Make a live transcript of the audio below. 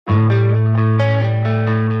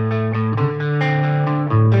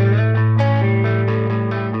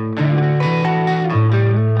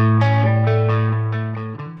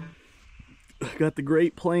at the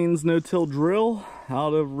Great Plains No-Till Drill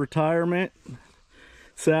out of retirement.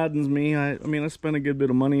 Saddens me. I mean, I spent a good bit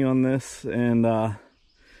of money on this, and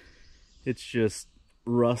it's just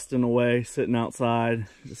rusting away, sitting outside.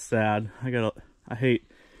 It's sad. I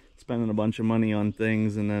hate spending a bunch of money on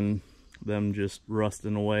things and then them just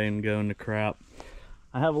rusting away and going to crap.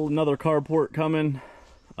 I have another carport coming.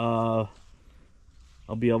 I'll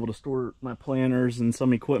be able to store my planters and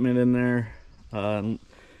some equipment in there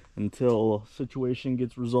until the situation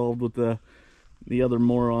gets resolved with the other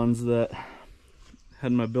morons that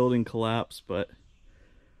had my building collapse. But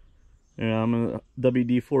yeah, I'm gonna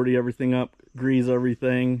WD-40 everything up, grease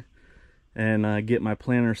everything, and get my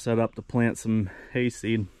planter set up to plant some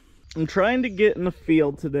hayseed. I'm trying to get in the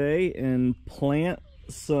field today and plant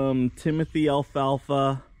some Timothy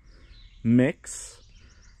alfalfa mix.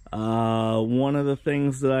 One of the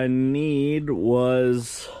things that I need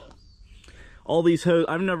was all these hoses.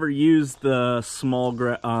 I've never used the small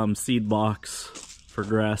seed box for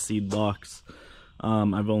grass seed box.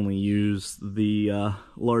 I've only used the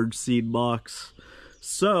large seed box.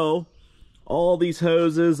 So all these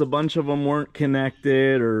hoses, a bunch of them weren't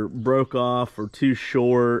connected or broke off or too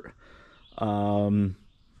short.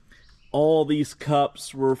 All these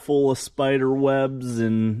cups were full of spider webs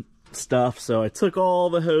and stuff, so I took all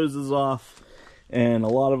the hoses off, and a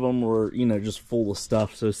lot of them were, you know, just full of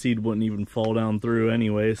stuff, so seed wouldn't even fall down through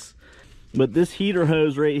anyways. But this heater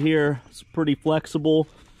hose right here is pretty flexible.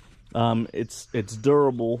 It's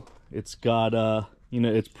durable. It's got you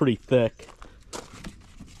know, it's pretty thick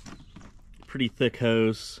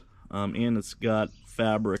hose, and it's got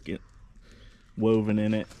fabric woven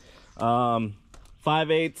in it.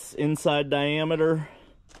 5/8 inside diameter,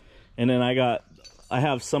 and then I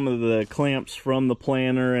have some of the clamps from the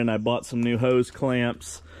planter, and I bought some new hose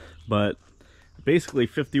clamps, but basically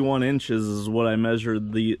 51 inches is what I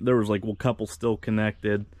measured. There was like a couple still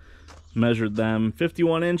connected. Measured them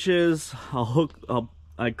 51 inches.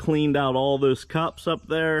 I cleaned out all those cups up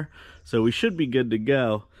there, so we should be good to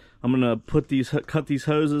go. I'm gonna cut these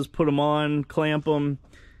hoses, put them on, clamp them,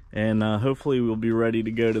 and hopefully we'll be ready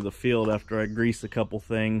to go to the field after I grease a couple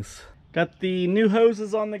things. Got the new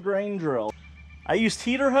hoses on the grain drill. I used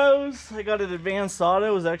heater hose. I got it Advanced Auto.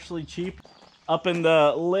 It was actually cheap. Up in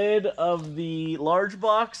the lid of the large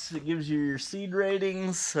box, it gives you your seed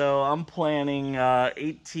ratings. So I'm planting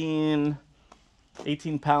 18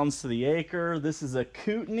 pounds to the acre. This is a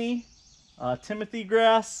Kootenai Timothy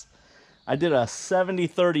grass. I did a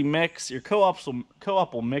 70-30 mix. Your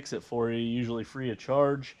co-op will mix it for you, usually free of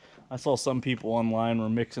charge. I saw some people online were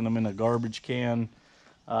mixing them in a garbage can.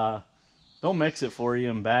 They'll mix it for you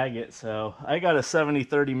and bag it. So I got a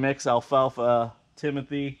 70-30 mix alfalfa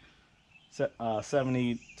Timothy,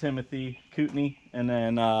 70 Timothy Kootenai, and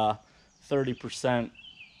then 30%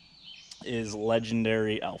 is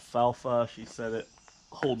legendary alfalfa. She said it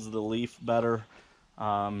holds the leaf better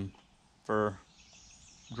for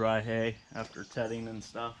dry hay after tedding and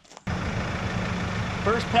stuff.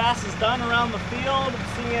 First pass is done around the field,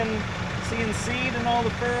 seeing seed in all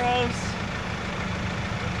the furrows.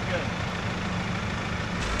 Good.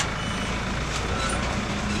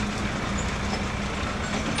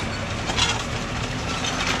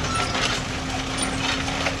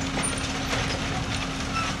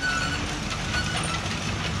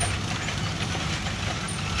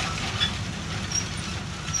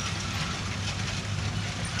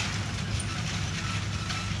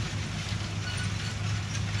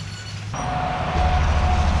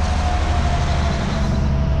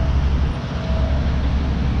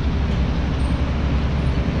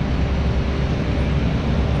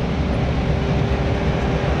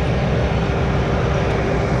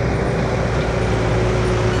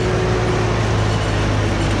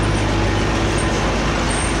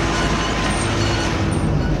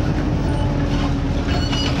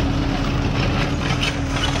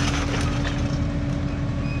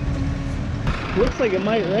 Looks like it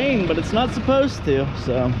might rain, but it's not supposed to,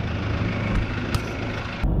 so.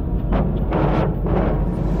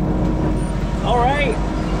 All right,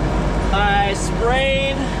 I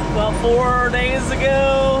sprayed about 4 days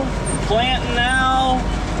ago, planting now,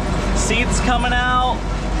 seeds coming out.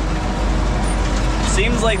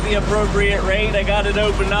 Seems like the appropriate rate. I got it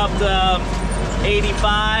opened up to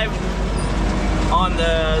 85 on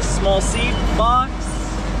the small seed box.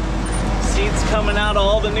 Seeds coming out of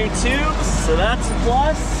all the new tubes, so that's a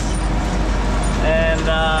plus. And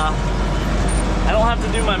I don't have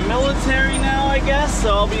to do my military now, I guess,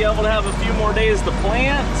 so I'll be able to have a few more days to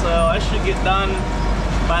plant, so I should get done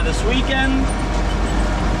by this weekend.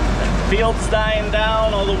 The field's dying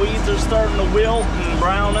down, all the weeds are starting to wilt and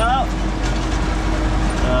brown up.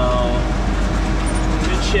 So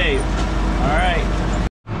shape. All right.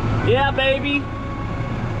 Yeah, baby.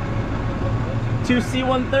 2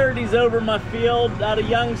 C-130s over my field out of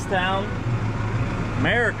Youngstown,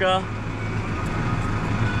 America.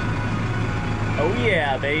 Oh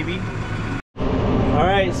yeah, baby. All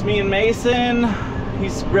right, it's me and Mason.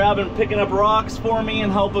 He's picking up rocks for me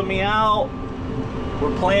and helping me out.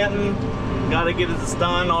 We're planting. Got to get this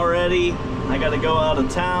done already. I got to go out of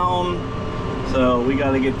town, so we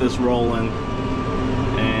got to get this rolling.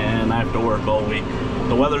 And I have to work all week.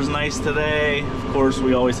 The weather's nice today. Of course,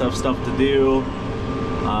 we always have stuff to do.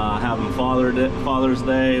 Having Father's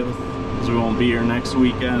Day, because we won't be here next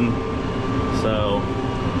weekend. So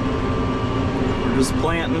we're just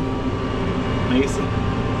planting. Mason.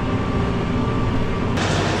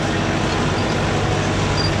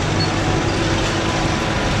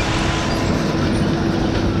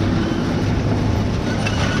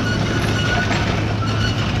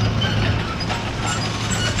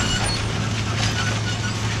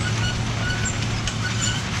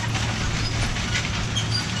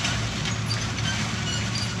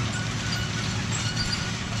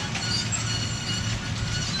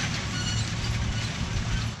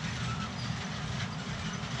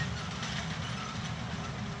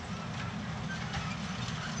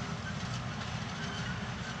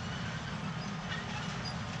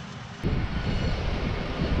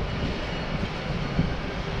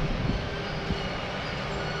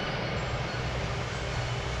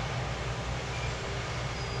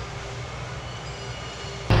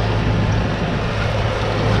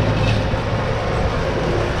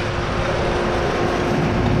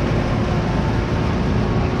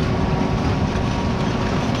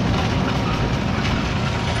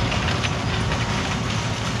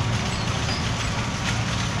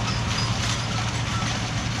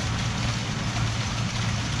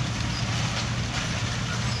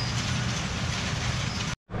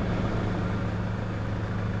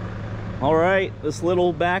 All right, this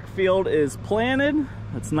little backfield is planted.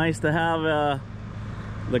 It's nice to have the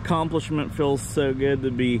accomplishment. Feels so good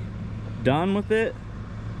to be done with it.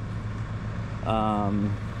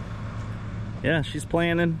 Yeah, she's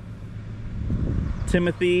planting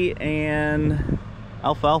Timothy and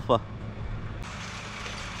Alfalfa.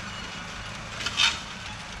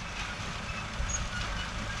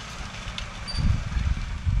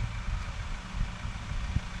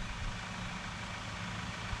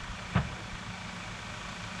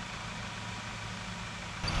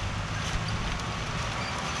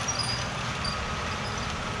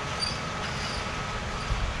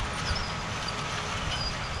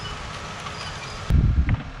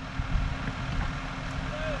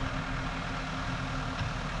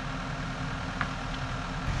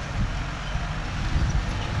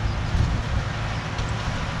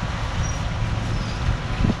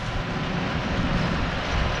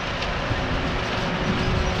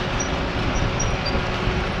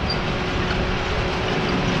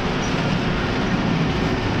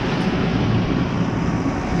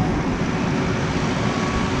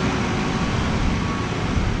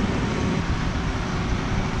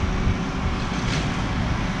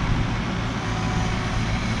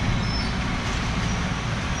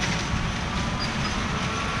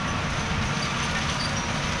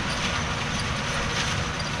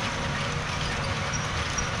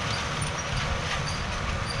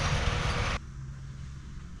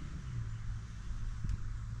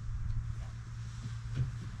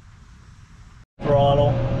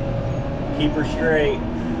 Throttle, keep her straight.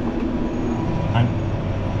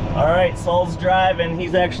 All right, Saul's driving.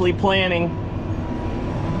 He's actually planning.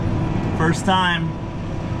 First time.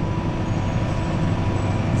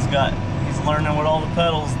 He's learning what all the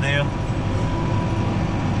pedals do.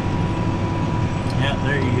 Yeah,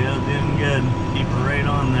 there you go, doing good. Keep her right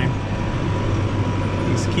on there.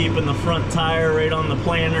 He's keeping the front tire right on the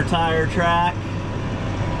planter tire track.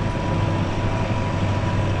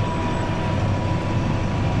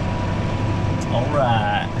 All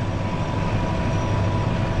right.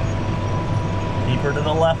 Keep her to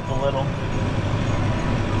the left a little.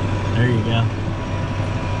 There you go.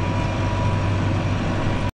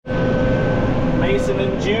 Mason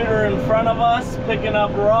and Jude are in front of us picking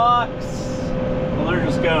up rocks. Well, they're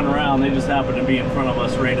just going around. They just happen to be in front of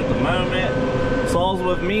us right at the moment. Saul's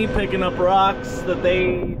with me picking up rocks that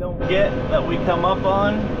they don't get, that we come up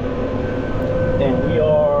on. And we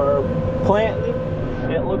are planting.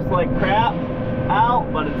 It looks like crap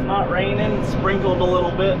out, but it's not raining. It's sprinkled a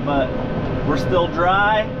little bit, but we're still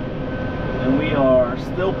dry and we are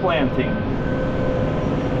still planting.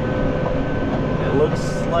 It looks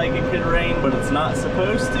like it could rain, but it's not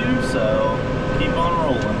supposed to, so keep on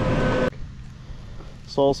rolling.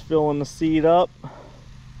 Saul's filling the seed up.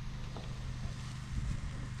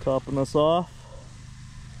 topping us off.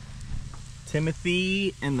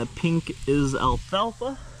 Timothy, and the pink is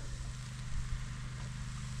Alfalfa.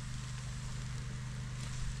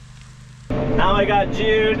 Now I got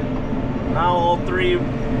Jude. Now all three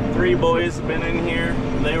boys have been in here.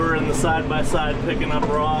 They were in the side-by-side picking up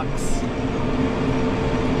rocks.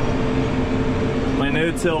 My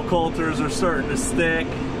no-till coulters are starting to stick.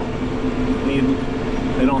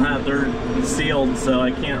 They don't have, they're sealed, so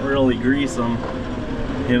I can't really grease them.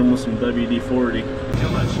 Hit them with some WD-40.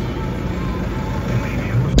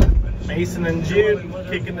 Mason and Jude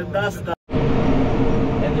kicking the dust up.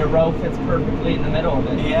 And the row fits perfectly in the middle of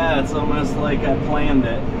it. Yeah, it's almost like I planned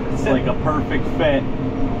it. It's like a perfect fit.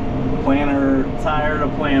 Planter tire to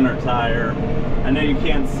planter tire. I know you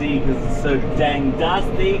can't see because it's so dang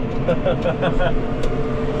dusty.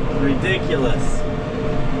 Ridiculous.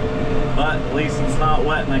 But at least it's not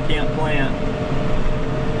wet and I can't plant.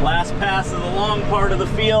 Last pass of the long part of the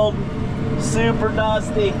field. Super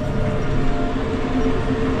dusty.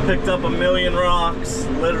 Picked up a million rocks,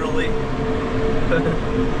 literally.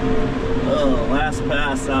 Oh, last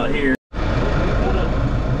pass out here.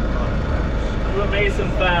 Look what Mason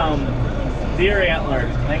found. Deer antler.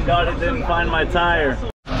 Thank God it didn't find my tire.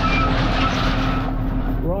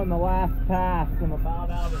 We're on the last pass. I'm about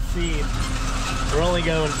out of seed. We're only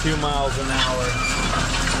going 2 miles an hour.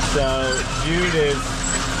 So Jude is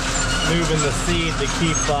moving the seed to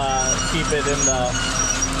keep it in the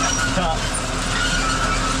cup.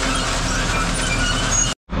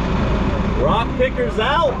 Rock pickers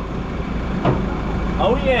out.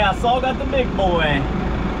 Oh yeah, Saul got the big boy.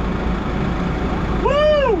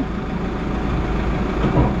 Woo!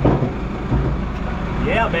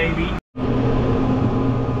 Yeah, baby.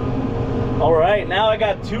 All right, now I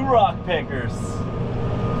got 2 rock pickers.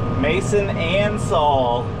 Mason and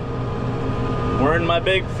Saul. We're in my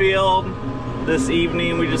big field this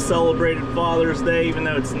evening. We just celebrated Father's Day, even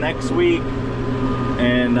though it's next week.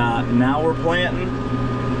 And now we're planting.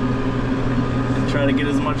 Try to get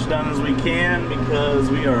as much done as we can because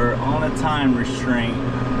we are on a time restraint.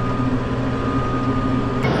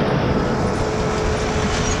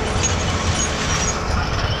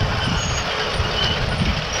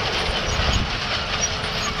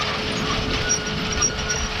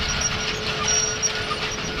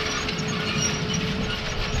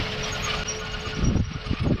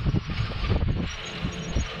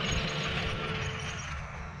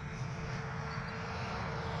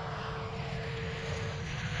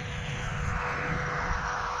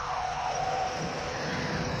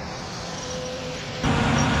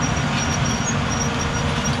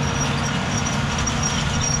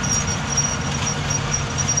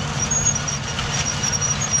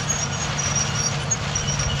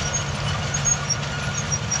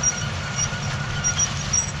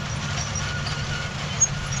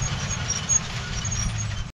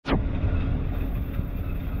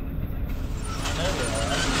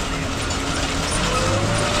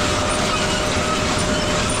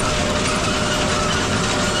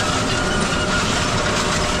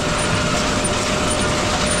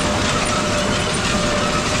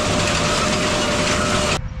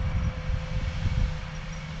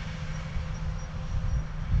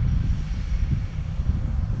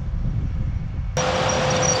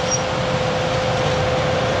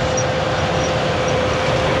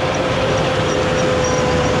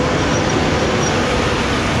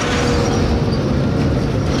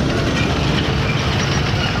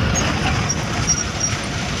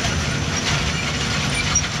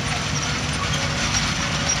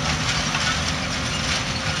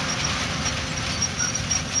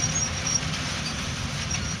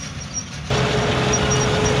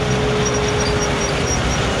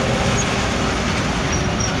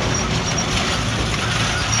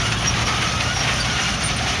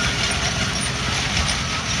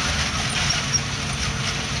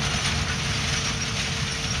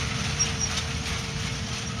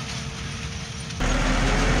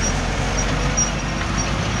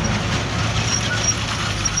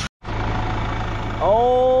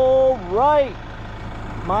 All right,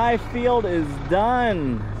 my field is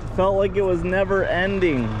done. Felt like it was never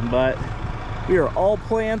ending, but we are all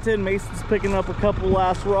planted. Mason's picking up a couple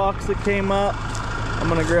last rocks that came up. I'm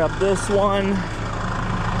gonna grab this one.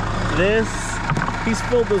 He's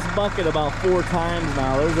filled this bucket about 4 times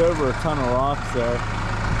now. There's over a ton of rocks there.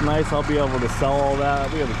 It's nice, I'll be able to sell all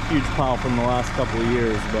that. We have a huge pile from the last couple of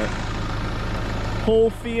years, but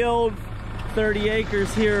whole field, 30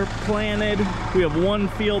 acres here planted. We have 1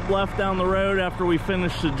 field left down the road after we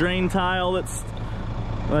finish the drain tile that's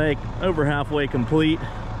like over halfway complete.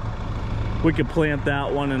 We could plant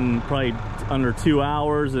that one in probably under 2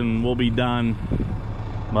 hours and we'll be done.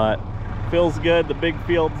 But feels good. The big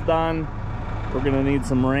field's done. We're gonna need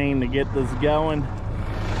some rain to get this going.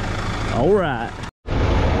 All right.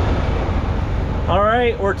 All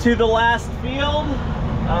right, we're to the last field.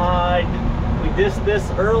 We dissed this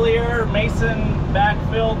earlier. Mason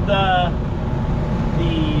backfilled the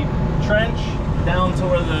trench down to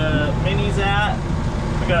where the mini's at.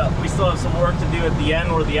 We still have some work to do at the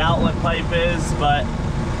end where the outlet pipe is, but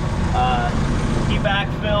he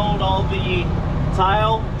backfilled all the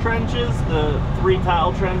tile trenches, the 3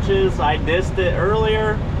 tile trenches. I dissed it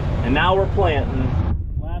earlier, and now we're planting.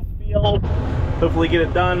 Last field. Hopefully get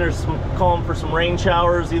it done. There's calling for some rain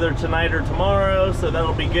showers either tonight or tomorrow, so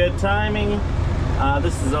that'll be good timing.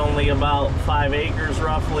 This is only about 5 acres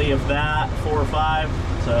roughly, if that, 4 or 5.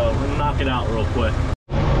 So we're gonna knock it out real quick.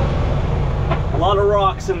 A lot of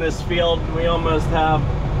rocks in this field. We almost have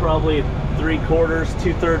probably 3/4,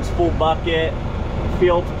 2/3 full bucket.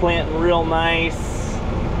 Field's planting real nice.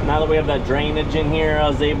 Now that we have that drainage in here, I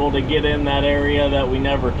was able to get in that area that we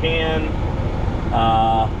never can.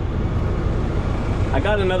 I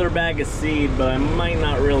got another bag of seed, but I might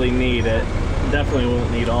not really need it. Definitely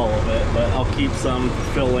won't need all of it, but I'll keep some to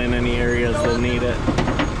fill in any areas that need it.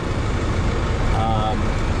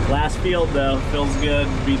 Last field though, feels good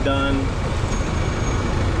to be done.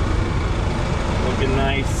 Looking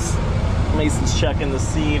nice. Mason's checking the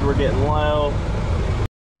seed, we're getting low.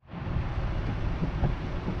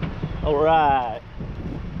 All right.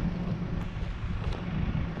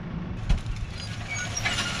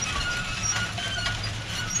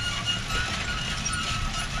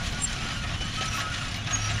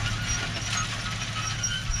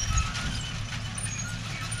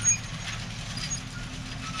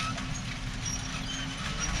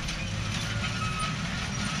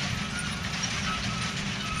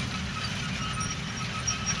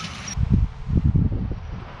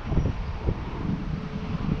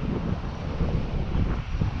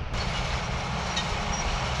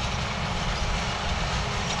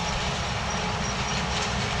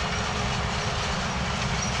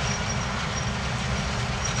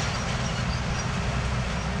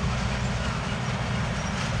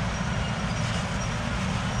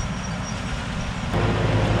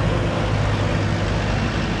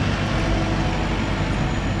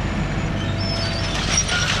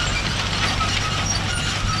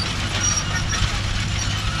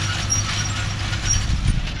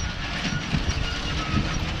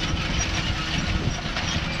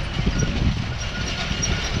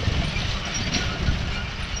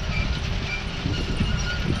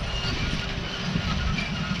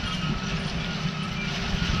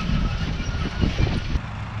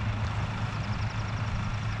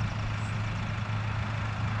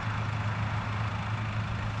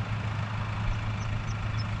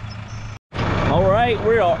 All right,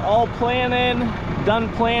 we are all planted, done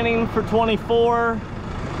planting for 24.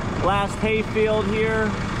 Last hay field here,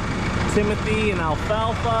 Timothy and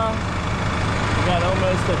Alfalfa. We got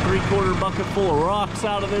almost a 3/4 bucket full of rocks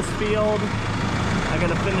out of this field. I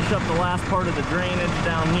gotta finish up the last part of the drainage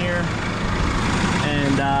down here.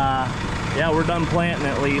 And yeah, we're done planting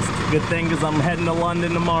at least. Good thing, because I'm heading to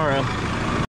London tomorrow.